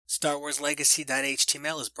Star Wars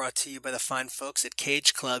Legacy.html is brought to you by the fine folks at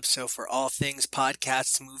Cage Club, so for all things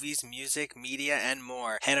podcasts, movies, music, media, and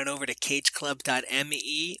more, head on over to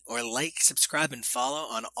cageclub.me or like, subscribe, and follow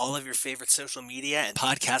on all of your favorite social media and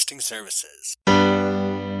podcasting services.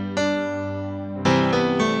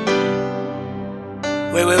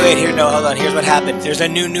 Wait, here, no, hold on, here's what happened. There's a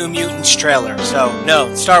new Mutants trailer, so,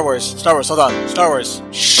 no, Star Wars, hold on, Star Wars,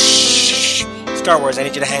 shh, Star Wars, I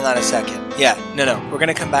need you to hang on a second. Yeah, no, we're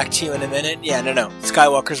gonna come back to you in a minute. Yeah, no,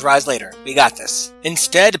 Skywalker's rise later. We got this.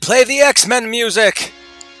 Instead, play the X-Men music!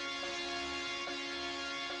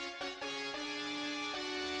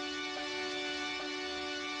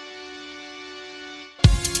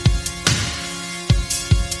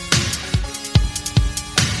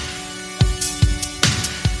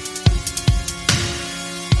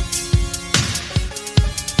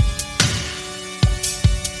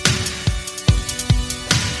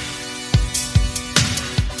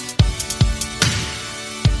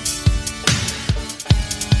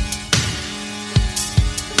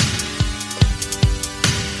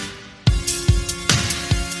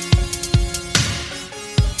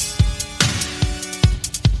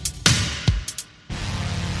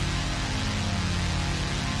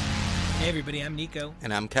 Hey everybody, I'm Nico.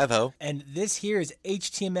 And I'm Kevo. And this here is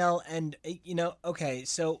HTML, and, okay,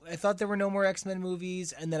 so I thought there were no more X-Men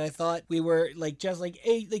movies, and then I thought we were, just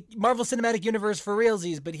Marvel Cinematic Universe for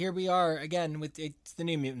realsies, but here we are, again, with it's the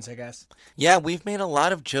New Mutants, I guess. Yeah, we've made a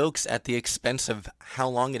lot of jokes at the expense of how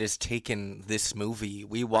long it has taken this movie.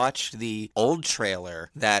 We watched the old trailer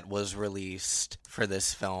that was released for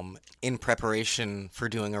this film in preparation for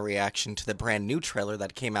doing a reaction to the brand new trailer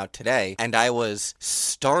that came out today, and I was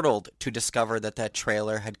startled to discover that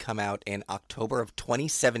trailer had come out in October of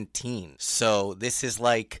 2017. So this is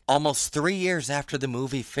almost 3 years after the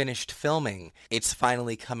movie finished filming. It's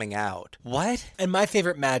finally coming out. What? And my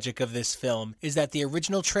favorite magic of this film is that the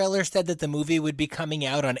original trailer said that the movie would be coming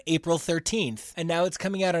out on April 13th, and now it's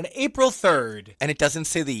coming out on April 3rd. And it doesn't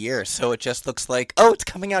say the year, so it just looks like, oh, it's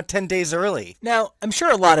coming out 10 days early. Now, I'm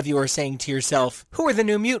sure a lot of you are saying to yourself, who are the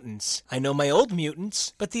New Mutants? I know my old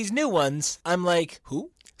mutants, but these new ones, I'm like,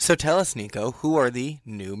 who? So tell us, Nico, who are the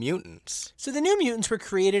New Mutants? So the New Mutants were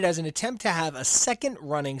created as an attempt to have a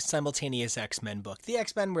second-running simultaneous X-Men book. The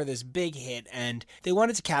X-Men were this big hit, and they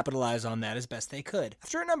wanted to capitalize on that as best they could.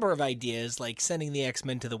 After a number of ideas, like sending the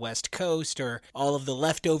X-Men to the West Coast, or all of the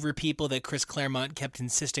leftover people that Chris Claremont kept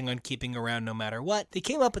insisting on keeping around no matter what, they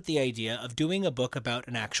came up with the idea of doing a book about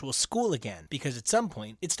an actual school again, because at some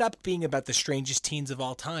point, it stopped being about the strangest teens of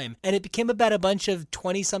all time, and it became about a bunch of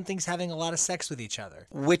 20-somethings having a lot of sex with each other.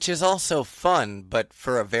 Which is also fun, but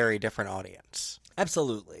for a very different audience.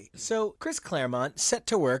 Absolutely. So, Chris Claremont set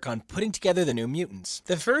to work on putting together the New Mutants.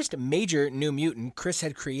 The first major New Mutant Chris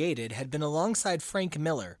had created had been alongside Frank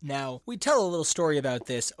Miller. Now, we tell a little story about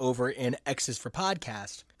this over in X's for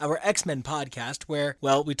Podcast, our X-Men podcast, where,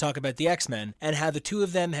 we talk about the X-Men and how the two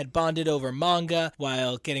of them had bonded over manga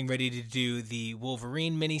while getting ready to do the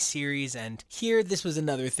Wolverine miniseries, and here this was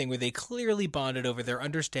another thing where they clearly bonded over their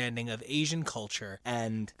understanding of Asian culture,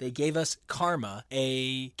 and they gave us Karma,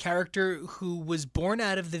 a character who was born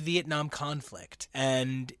out of the Vietnam conflict,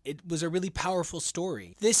 and it was a really powerful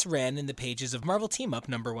story. This ran in the pages of Marvel Team-Up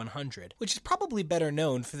number 100, which is probably better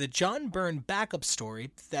known for the John Byrne backup story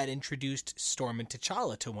that introduced Storm and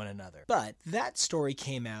T'Challa to one another. But that story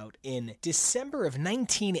came out in December of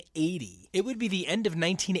 1980. It would be the end of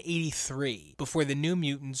 1983 before the New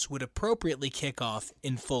Mutants would appropriately kick off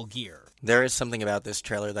in full gear. There is something about this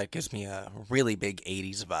trailer that gives me a really big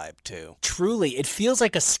 80s vibe, too. Truly, it feels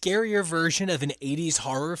like a scarier version of an 80s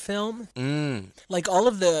horror film. Like all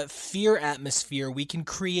of the fear atmosphere we can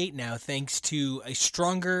create now thanks to a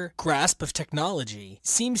stronger grasp of technology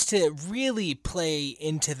seems to really play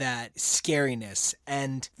into that scariness.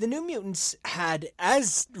 And the New Mutants had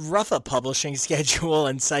as rough a publishing schedule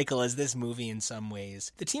and cycle as this movie in some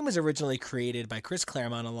ways. The team was originally created by Chris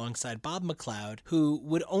Claremont alongside Bob McLeod, who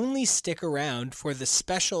would only stick around for the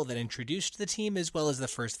special that introduced the team as well as the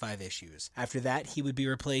first 5 issues. After that, he would be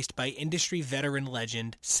replaced by industry veteran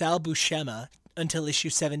legend Sal Buscema until issue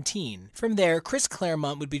 17. From there, Chris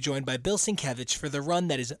Claremont would be joined by Bill Sienkiewicz for the run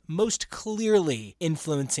that is most clearly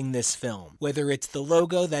influencing this film. Whether it's the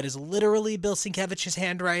logo that is literally Bill Sienkiewicz's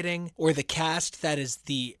handwriting, or the cast that is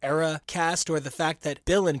the era cast, or the fact that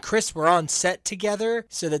Bill and Chris were on set together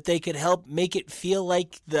so that they could help make it feel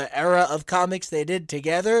like the era of comics they did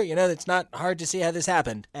together. It's not hard to see how this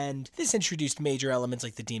happened. And this introduced major elements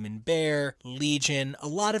like the Demon Bear, Legion, a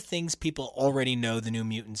lot of things people already know the New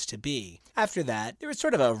Mutants to be. After after that, there was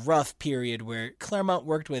sort of a rough period where Claremont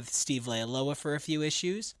worked with Steve Leialoha for a few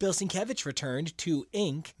issues. Bill Sienkiewicz returned to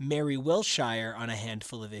ink Mary Wilshire on a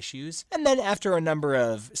handful of issues. And then after a number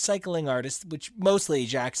of cycling artists, which mostly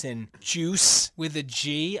Jackson Juice with a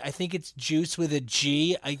G. I think it's Juice with a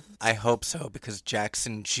G. I hope so, because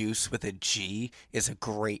Jackson Juice with a G is a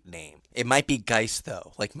great name. It might be Geist,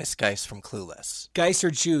 though, like Miss Geist from Clueless. Geist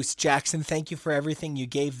or Juice, Jackson, thank you for everything you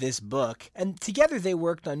gave this book. And together they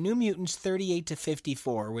worked on New Mutants 38 to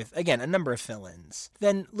 54 with, again, a number of fill-ins.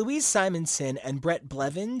 Then Louise Simonson and Brett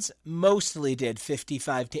Blevins mostly did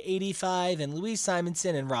 55 to 85, and Louise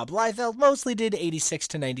Simonson and Rob Liefeld mostly did 86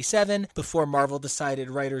 to 97 before Marvel decided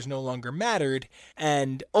writers no longer mattered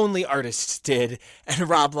and only artists did, and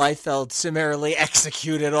Rob Liefeld summarily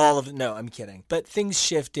executed all of it. No, I'm kidding. But things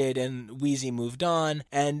shifted and Wheezy moved on,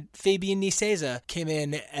 and Fabian Nicieza came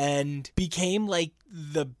in and became like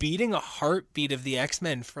the beating a heartbeat of the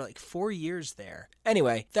X-Men for like 4 years there.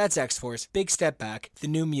 Anyway, that's X-Force. Big step back. The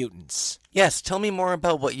New Mutants. Yes, tell me more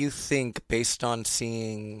about what you think based on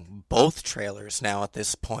seeing both trailers now at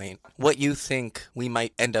this point. What you think we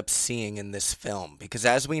might end up seeing in this film. Because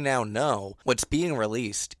as we now know, what's being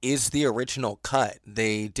released is the original cut.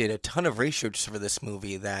 They did a ton of reshoots for this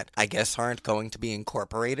movie that I guess aren't going to be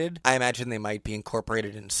incorporated. I imagine they might be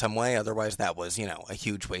incorporated in some way. Otherwise, that was, a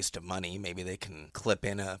huge waste of money. Maybe they can clip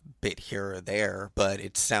in a bit here or there. But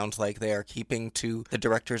it sounds like they are keeping to the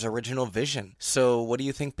director's original vision. So what do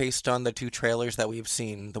you think based on the two trailers that we've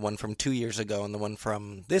seen, the one from 2 years ago and the one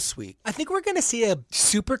from this week? I think we're going to see a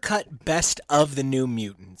supercut best of the New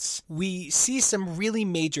Mutants. We see some really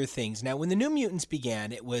major things. Now, when the New Mutants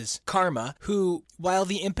began, it was Karma, who, while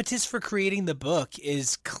the impetus for creating the book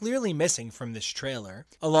is clearly missing from this trailer,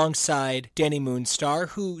 alongside Danny Moonstar,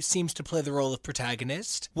 who seems to play the role of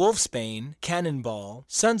protagonist, Wolfsbane, Cannonball,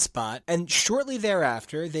 Sunspot, and shortly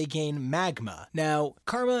thereafter, they gain Magma. Now,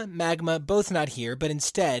 Karma, Magma, both not here, but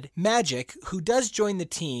instead, Magic, who does join the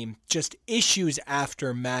team just issues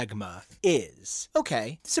after Magma, is.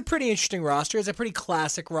 Okay, it's a pretty interesting roster. It's a pretty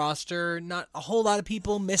classic roster. Not a whole lot of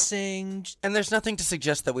people missing. And there's nothing to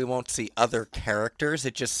suggest that we won't see other characters.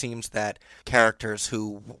 It just seems that characters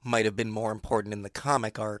who might have been more important in the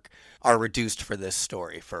comic arc are reduced for this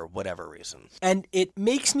story for whatever reason. And it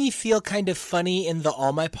makes me feel kind of funny in the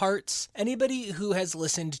All My Parts. Anybody who has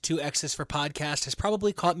listened to X's for Podcast has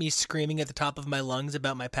probably caught me screaming at the top of my lungs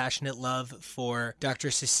about my passionate love for Dr.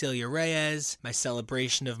 Cecilia Reyes, my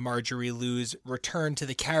celebration of Marjorie Liu's return to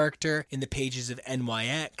the character in the pages of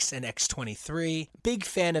NYX and X-23. Big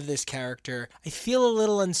fan of this character. I feel a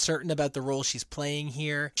little uncertain about the role she's playing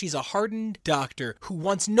here. She's a hardened doctor who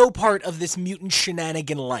wants no part of this mutant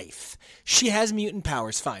shenanigan life. She has mutant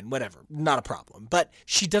powers, fine, whatever, not a problem. But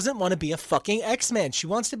she doesn't want to be a fucking X-Man. She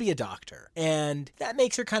wants to be a doctor. And that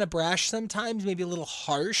makes her kind of brash sometimes, maybe a little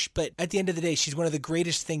harsh, but at the end of the day, she's one of the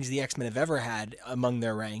greatest things the X-Men have ever had among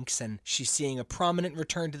their ranks, and she's seeing a prominent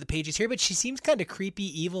return to the pages here, but she seems kind of creepy,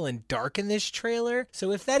 evil, and dark in this trailer.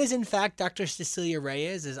 So if that is in fact Dr. Cecilia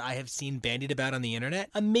Reyes, as I have seen bandied about on the internet,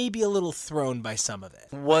 I'm maybe a little thrown by some of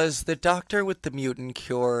it. Was the doctor with the mutant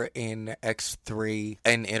cure in X3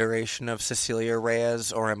 an iteration of Cecilia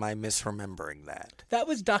Reyes, or am I misremembering that? That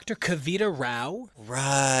was Dr. Kavita Rao.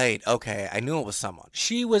 Right, okay, I knew it was someone.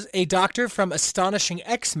 She was a doctor from Astonishing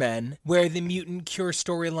X-Men, where the mutant cure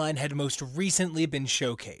storyline had most recently been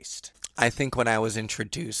showcased. I think when I was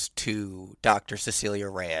introduced to Dr. Cecilia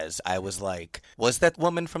Reyes, I was like, was that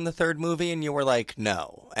woman from the third movie? And you were like,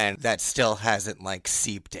 no. And that still hasn't,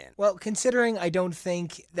 seeped in. Well, considering I don't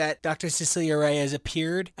think that Dr. Cecilia Reyes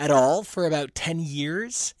appeared at all for about 10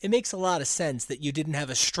 years, it makes a lot of sense that you didn't have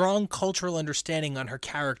a strong cultural understanding on her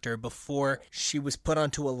character before she was put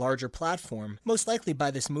onto a larger platform, most likely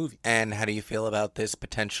by this movie. And how do you feel about this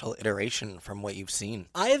potential iteration from what you've seen?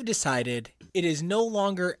 I have decided it is no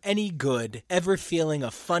longer any good ever feeling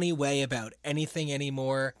a funny way about anything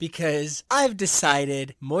anymore, because I've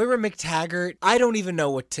decided Moira McTaggart, I don't even know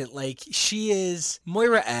what to, she is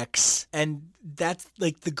Moira X, and that's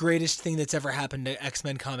the greatest thing that's ever happened to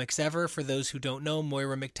X-Men comics ever. For those who don't know,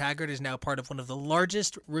 Moira McTaggart is now part of one of the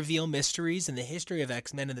largest reveal mysteries in the history of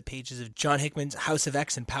X-Men in the pages of John Hickman's House of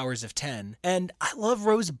X and Powers of 10. And I love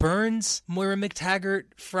Rose Byrne's Moira McTaggart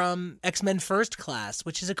from X-Men First Class,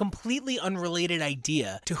 which is a completely unrelated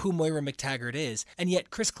idea to who Moira McTaggart is. And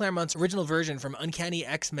yet Chris Claremont's original version from Uncanny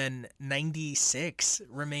X-Men 96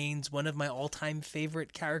 remains one of my all-time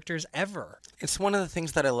favorite characters ever. It's one of the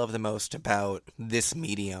things that I love the most about about this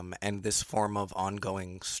medium and this form of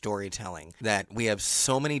ongoing storytelling, that we have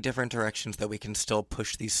so many different directions that we can still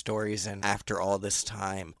push these stories in after all this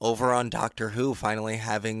time. Over on Doctor Who, finally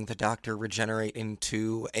having the Doctor regenerate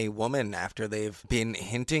into a woman after they've been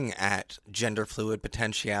hinting at gender fluid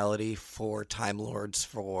potentiality for Time Lords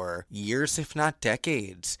for years, if not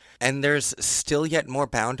decades. And there's still yet more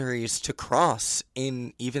boundaries to cross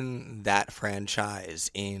in even that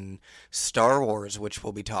franchise, in Star Wars, which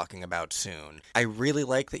we'll be talking about soon. I really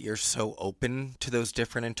like that you're so open to those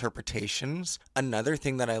different interpretations. Another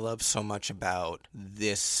thing that I love so much about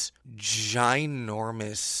this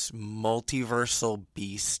ginormous multiversal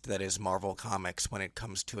beast that is Marvel Comics when it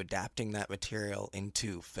comes to adapting that material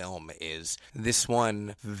into film is this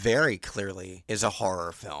one very clearly is a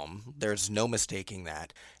horror film. There's no mistaking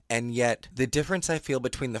that. And yet, the difference I feel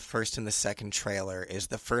between the first and the second trailer is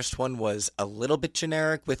the first one was a little bit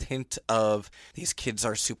generic with hint of these kids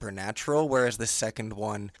are supernatural, whereas the second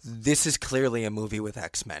one, this is clearly a movie with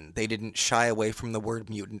X-Men. They didn't shy away from the word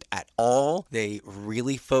mutant at all. They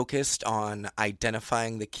really focused on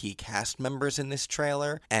identifying the key cast members in this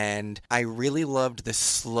trailer, and I really loved the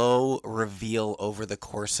slow reveal over the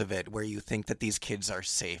course of it where you think that these kids are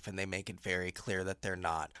safe and they make it very clear that they're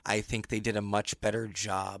not. I think they did a much better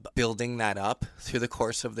job building that up through the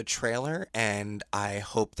course of the trailer, and I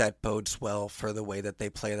hope that bodes well for the way that they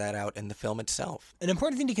play that out in the film itself. An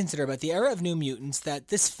important thing to consider about the era of New Mutants that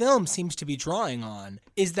this film seems to be drawing on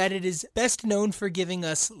is that it is best known for giving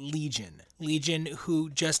us Legion. Legion, who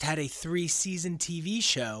just had a 3-season TV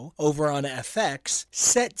show over on FX,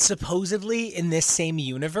 set supposedly in this same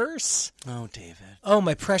universe. Oh, David. Oh,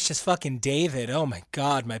 my precious fucking David. Oh my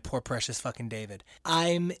God, my poor precious fucking David.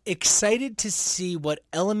 I'm excited to see what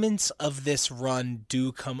elements of this run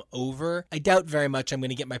do come over. I doubt very much I'm going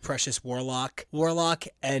to get my precious Warlock. Warlock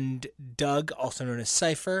and Doug, also known as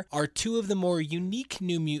Cypher, are two of the more unique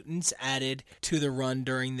New Mutants added to the run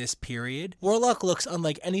during this period. Warlock looks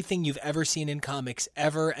unlike anything you've ever seen in comics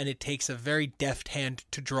ever, and it takes a very deft hand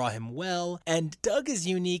to draw him well. And Doug is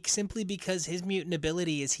unique simply because his mutant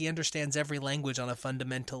ability is he understands every language on a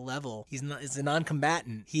fundamental level. He's a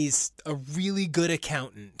non-combatant. He's a really good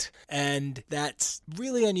accountant, and that's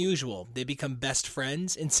really unusual. They become best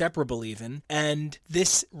friends, inseparable even, and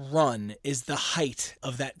this run is the height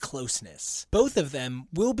of that closeness. Both of them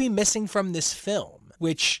will be missing from this film,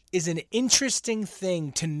 which is an interesting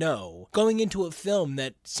thing to know going into a film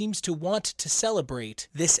that seems to want to celebrate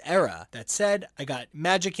this era. That said, I got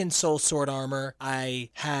Magic and Soul Sword armor. I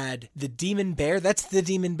had the Demon Bear. That's the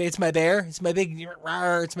Demon Bear. It's my bear. It's my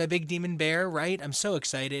big demon bear, right? I'm so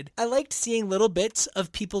excited. I liked seeing little bits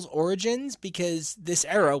of people's origins because this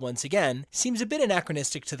era, once again, seems a bit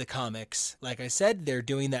anachronistic to the comics. Like I said, they're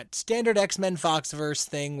doing that standard X-Men Foxverse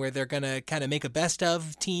thing where they're gonna kind of make a best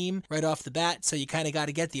of team right off the bat, so you kind of got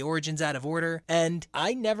to get the origins out of order. And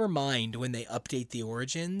I never mind when they update the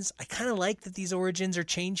origins. I kind of like that these origins are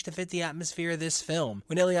changed to fit the atmosphere of this film.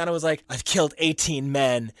 When Illyana was like, I've killed 18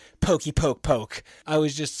 men, pokey poke poke, I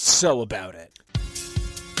was just so about it.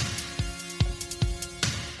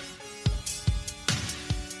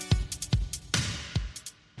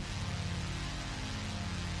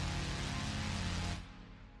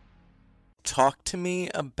 Talk to me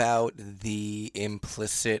about the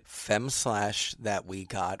implicit femslash that we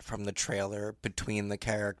got from the trailer between the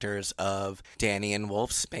characters of Danny and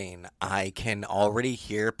Wolfsbane. I can already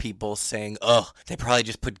hear people saying, they probably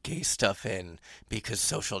just put gay stuff in because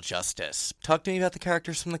social justice. Talk to me about the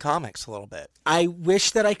characters from the comics a little bit. I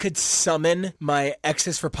wish that I could summon my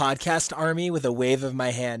X's for Podcast army with a wave of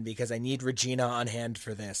my hand because I need Regina on hand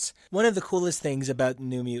for this. One of the coolest things about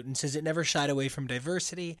New Mutants is it never shied away from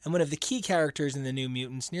diversity, and one of the key characters in the New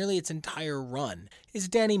Mutants nearly its entire run is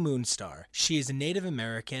Dani Moonstar. She is a Native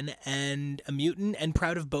American and a mutant and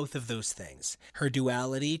proud of both of those things. Her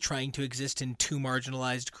duality, trying to exist in two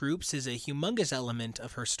marginalized groups, is a humongous element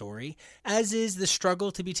of her story, as is the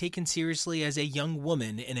struggle to be taken seriously as a young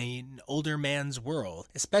woman in an older man's world,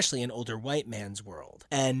 especially an older white man's world.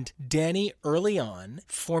 And Dani, early on,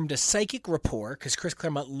 formed a psychic rapport, because Chris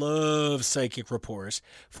Claremont loves psychic rapports,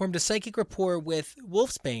 formed a psychic rapport with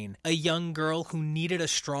Wolfsbane, a young girl who needed a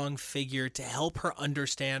strong figure to help her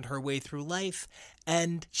understand her way through life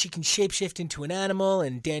and she can shapeshift into an animal,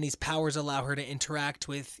 and Danny's powers allow her to interact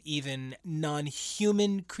with even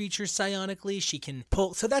non-human creatures psionically. She can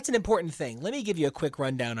pull, so that's an important thing. Let me give you a quick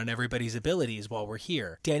rundown on everybody's abilities while we're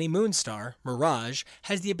here. Dani Moonstar, Mirage,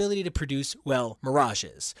 has the ability to produce, well,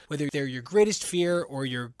 mirages. Whether they're your greatest fear or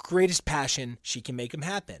your greatest passion, she can make them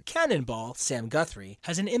happen. Cannonball, Sam Guthrie,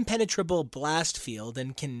 has an impenetrable blast field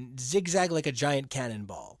and can zigzag like a giant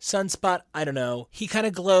cannonball. Sunspot, I don't know. He kind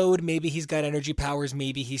of glowed. Maybe he's got energy powers.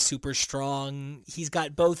 Maybe he's super strong. He's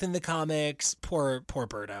got both in the comics. Poor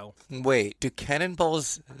Birdo. Wait, do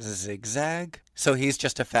cannonballs zigzag? So he's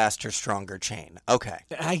just a faster, stronger chain. Okay.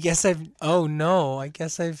 Oh no.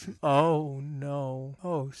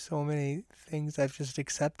 Oh, so many things I've just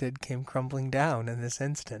accepted came crumbling down in this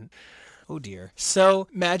instant. Oh dear. So,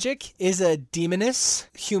 Magik is a demoness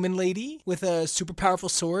human lady with a super powerful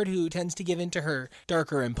sword who tends to give in to her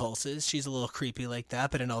darker impulses. She's a little creepy like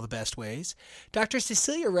that, but in all the best ways. Dr.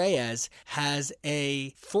 Cecilia Reyes has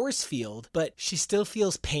a force field, but she still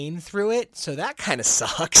feels pain through it, so that kind of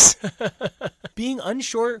sucks. Being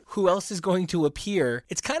unsure who else is going to appear,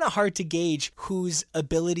 it's kind of hard to gauge whose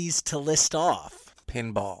abilities to list off.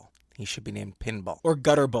 Pinball. He should be named Pinball. Or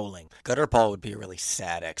Gutter Bowling. Gutterball would be a really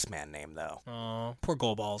sad X-Man name, though. Aw, poor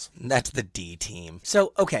Goalballs. That's the D team.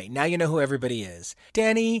 So, okay, now you know who everybody is.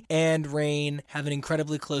 Danny and Rain have an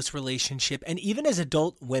incredibly close relationship, and even as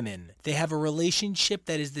adult women, they have a relationship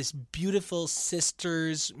that is this beautiful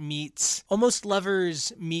sisters meets, almost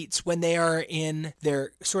lovers meets when they are in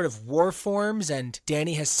their sort of war forms, and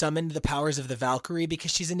Danny has summoned the powers of the Valkyrie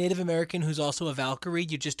because she's a Native American who's also a Valkyrie.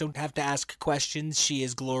 You just don't have to ask questions. She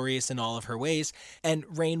is glorious in all of her ways, and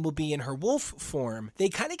Rain will be in her wolf form. They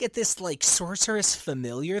kind of get this like sorceress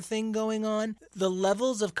familiar thing going on. The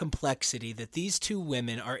levels of complexity that these two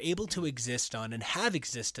women are able to exist on and have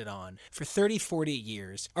existed on for 30, 40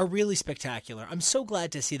 years are really spectacular. I'm so glad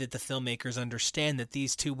to see that the filmmakers understand that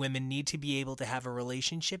these two women need to be able to have a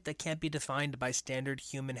relationship that can't be defined by standard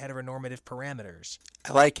human heteronormative parameters.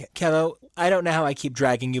 I like it. Kevo, I don't know how I keep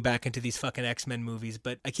dragging you back into these fucking X-Men movies,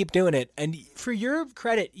 but I keep doing it. And for your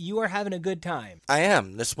credit, you are having a good time. I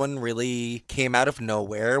am. This one really came out of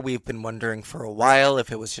nowhere. We've been wondering for a while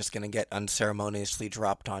if it was just going to get unceremoniously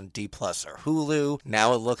dropped on D+ or Hulu.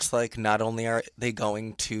 Now it looks like not only are they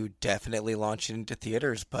going to definitely launch it into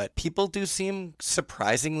theaters, but people do seem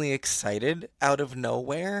surprisingly excited out of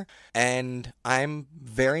nowhere. And I'm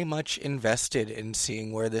very much invested in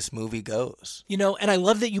seeing where this movie goes. You know, and I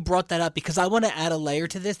love that you brought that up because I want to add a layer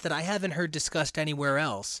to this that I haven't heard discussed anywhere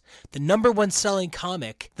else. The #1 selling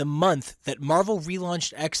comic, the month that Marvel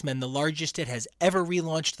relaunched X-Men, the largest it has ever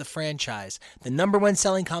relaunched the franchise, the #1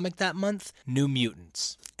 selling comic that month, New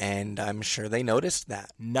Mutants. And I'm sure they noticed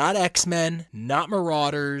that. Not X-Men, not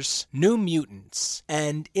Marauders, New Mutants.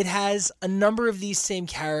 And it has a number of these same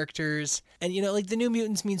characters. And, you know, like the New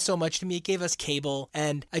Mutants mean so much to me. It gave us Cable.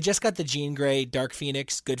 And I just got the Jean Grey, Dark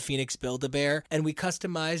Phoenix, Good Phoenix Build-A-Bear. And we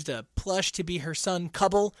customized a plush to be her son,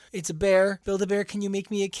 Cubble. It's a bear. Build-A-Bear, can you make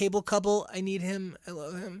me a Cable Cubble? I need him. I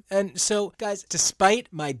love him. And so, guys, despite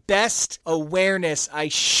my best awareness, I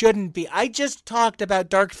shouldn't be. I just talked about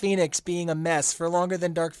Dark Phoenix being a mess for longer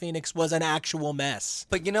than Dark Phoenix was an actual mess.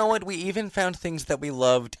 But you know what? We even found things that we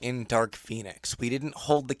loved in Dark Phoenix. We didn't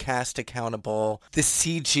hold the cast accountable. The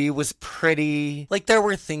CG was pretty. Like, there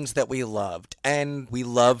were things that we loved. And we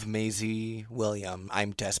love Maisie Williams.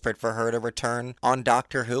 I'm desperate for her to return on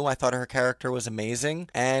Doctor Who. I thought her character was amazing.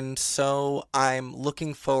 And so I'm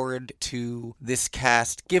looking forward to this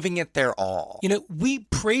cast giving it their all. You know, we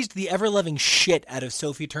praised the ever-loving shit out of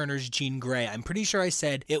Sophie Turner's Jean Grey. I'm pretty sure I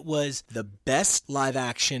said it was the best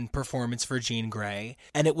live-action performance for Jean Grey,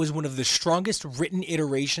 and it was one of the strongest written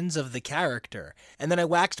iterations of the character. And then I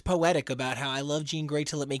waxed poetic about how I love Jean Grey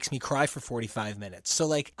till it makes me cry for 45 minutes. So,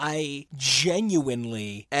 like, I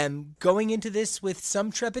genuinely am going into this with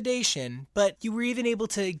some trepidation, but you were even able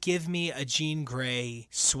to give me a Jean Grey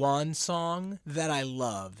swan song that I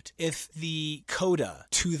loved. If the coda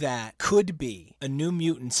to that could be a New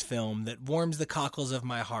Mutants film that warms the cockles of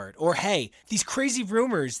my heart, or hey, these crazy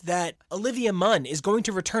rumors that Olivia Munn is going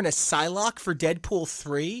to return as Psylocke for Deadpool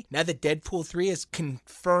 3, now that Deadpool 3 is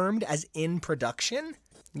confirmed as in production.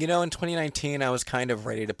 You know, in 2019, I was kind of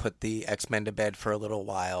ready to put the X-Men to bed for a little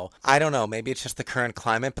while. I don't know, maybe it's just the current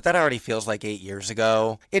climate, but that already feels like 8 years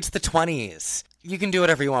ago. It's the 20s. You can do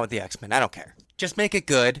whatever you want with the X-Men. I don't care. Just make it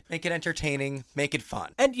good, make it entertaining, make it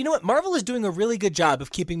fun. And you know what? Marvel is doing a really good job of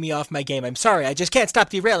keeping me off my game. I'm sorry, I just can't stop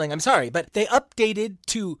derailing. I'm sorry. But they updated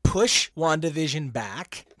to push WandaVision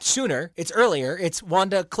back. sooner. It's earlier. It's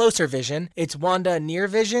Wanda closer vision. It's Wanda near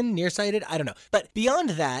vision, nearsighted. I don't know. But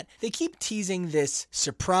beyond that, they keep teasing this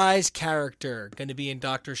surprise character going to be in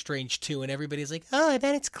Doctor Strange 2, and everybody's like, oh, I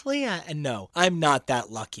bet it's Clea. And no, I'm not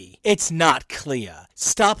that lucky. It's not Clea.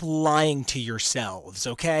 Stop lying to yourselves,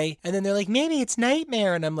 okay? And then they're like, maybe it's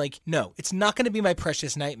Nightmare. And I'm like, no, it's not going to be my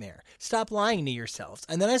precious Nightmare. Stop lying to yourselves.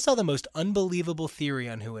 And then I saw the most unbelievable theory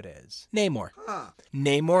on who it is. Namor.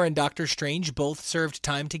 Namor and Doctor Strange both served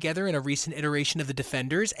time together in a recent iteration of The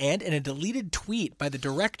Defenders, and in a deleted tweet by the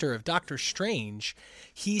director of Doctor Strange,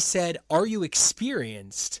 he said, "Are you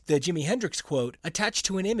experienced?" The Jimi Hendrix quote attached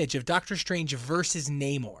to an image of Doctor Strange versus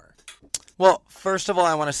Namor. Well, first of all,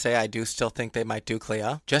 I want to say I do still think they might do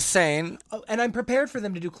Clea. Just saying. Oh, and I'm prepared for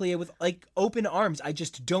them to do Clea with, like, open arms. I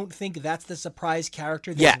just don't think that's the surprise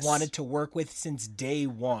character they've wanted to work with since day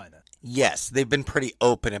one. Yes, they've been pretty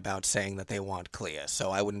open about saying that they want Clea, so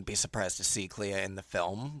I wouldn't be surprised to see Clea in the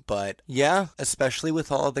film. But yeah, especially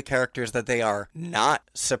with all of the characters that they are not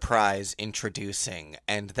surprise introducing,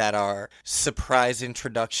 and that are surprise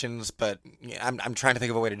introductions, but I'm trying to think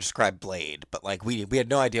of a way to describe Blade. But like, we had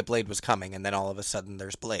no idea Blade was coming, and then all of a sudden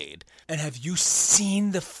there's Blade. And have you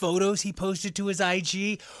seen the photos he posted to his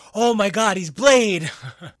IG? Oh my god, he's Blade!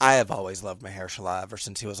 I have always loved Mahershala ever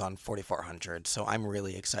since he was on 4400, so I'm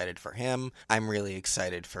really excited for him. I'm really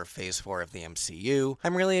excited for Phase 4 of the MCU.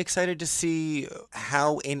 I'm really excited to see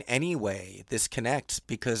how in any way this connects,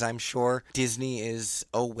 because I'm sure Disney is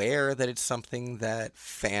aware that it's something that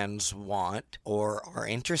fans want or are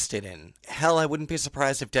interested in. Hell, I wouldn't be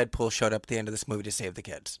surprised if Deadpool showed up at the end of this movie to save the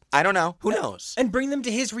kids. I don't know. Who knows? And bring them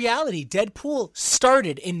to his reality. Deadpool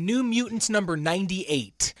started in New Mutants number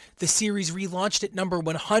 98. The series relaunched at number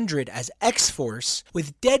 100 as X-Force,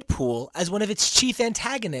 with Deadpool as one of its chief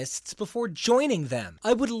antagonists before joining them.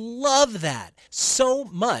 I would love that so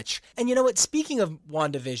much. And you know what? Speaking of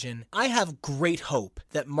WandaVision, I have great hope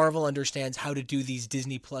that Marvel understands how to do these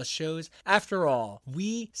Disney Plus shows. After all,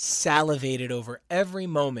 we salivated over every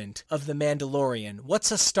moment of The Mandalorian.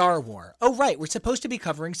 What's a Star War? Oh, right, we're supposed to be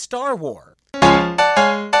covering Star War.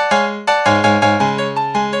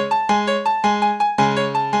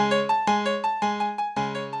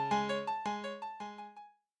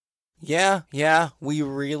 Yeah, we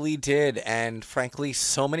really did, and frankly,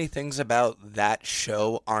 so many things about that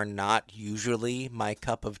show are not usually my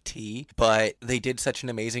cup of tea, but they did such an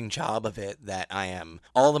amazing job of it that I am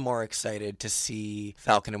all the more excited to see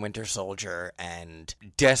Falcon and Winter Soldier, and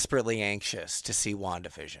desperately anxious to see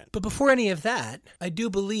WandaVision. But before any of that, I do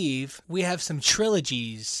believe we have some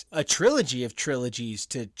trilogies, a trilogy of trilogies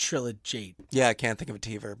to trilogate. Yeah, I can't think of a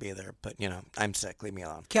T-verb either, but you know, I'm sick, leave me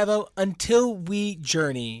alone. Kevo, until we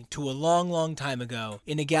journey to a long time ago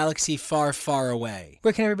in a galaxy far, far away,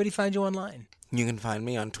 where can everybody find you online? You can find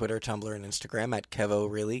me on Twitter, Tumblr, and Instagram at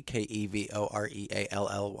KevoReally, KevoReally,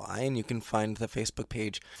 and you can find the Facebook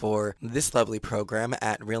page for this lovely program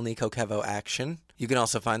at Real Nico Kevo Action. You can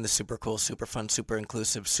also find the super cool, super fun, super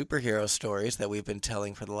inclusive superhero stories that we've been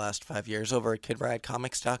telling for the last 5 years over at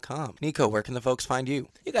KidRideComics.com. Nico, where can the folks find you?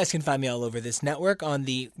 You guys can find me all over this network on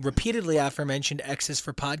the repeatedly aforementioned X's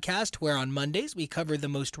for Podcast, where on Mondays we cover the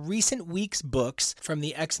most recent week's books from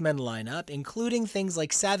the X-Men lineup, including things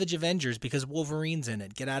like Savage Avengers, because Wolverine's in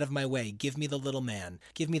it. Get out of my way. Give me the little man.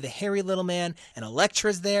 Give me the hairy little man, and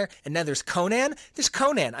Elektra's there, and now there's Conan. There's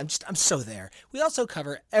Conan. I'm so there. We also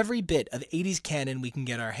cover every bit of 80s canon we can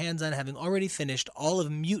get our hands on, having already finished all of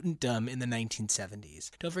Mutantdom in the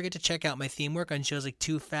 1970s. Don't forget to check out my theme work on shows like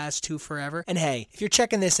Too Fast, Too Forever. And hey, if you're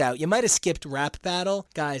checking this out, you might have skipped Rap Battle.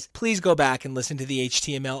 Guys, please go back and listen to the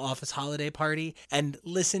HTML Office Holiday Party and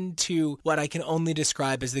listen to what I can only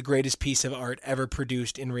describe as the greatest piece of art ever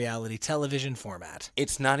produced in reality television format.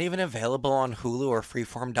 It's not even available on Hulu or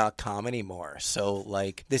Freeform.com anymore. So,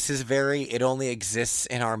 like, this is it only exists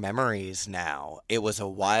in our memories now. It was a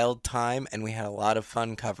wild time, and we had a lot of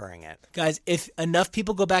fun covering it. Guys, if enough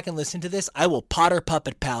people go back and listen to this, I will Potter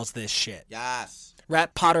Puppet Pals this shit. Yes.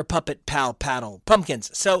 Rat Potter Puppet Pal Paddle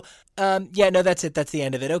Pumpkins. So, that's it. That's the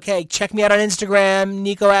end of it. Okay, check me out on Instagram,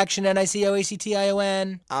 Nico Action,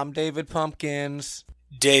 NICOACTION. I'm David Pumpkins.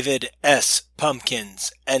 David S.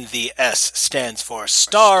 Pumpkins, and the S stands for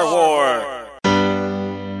Star Wars.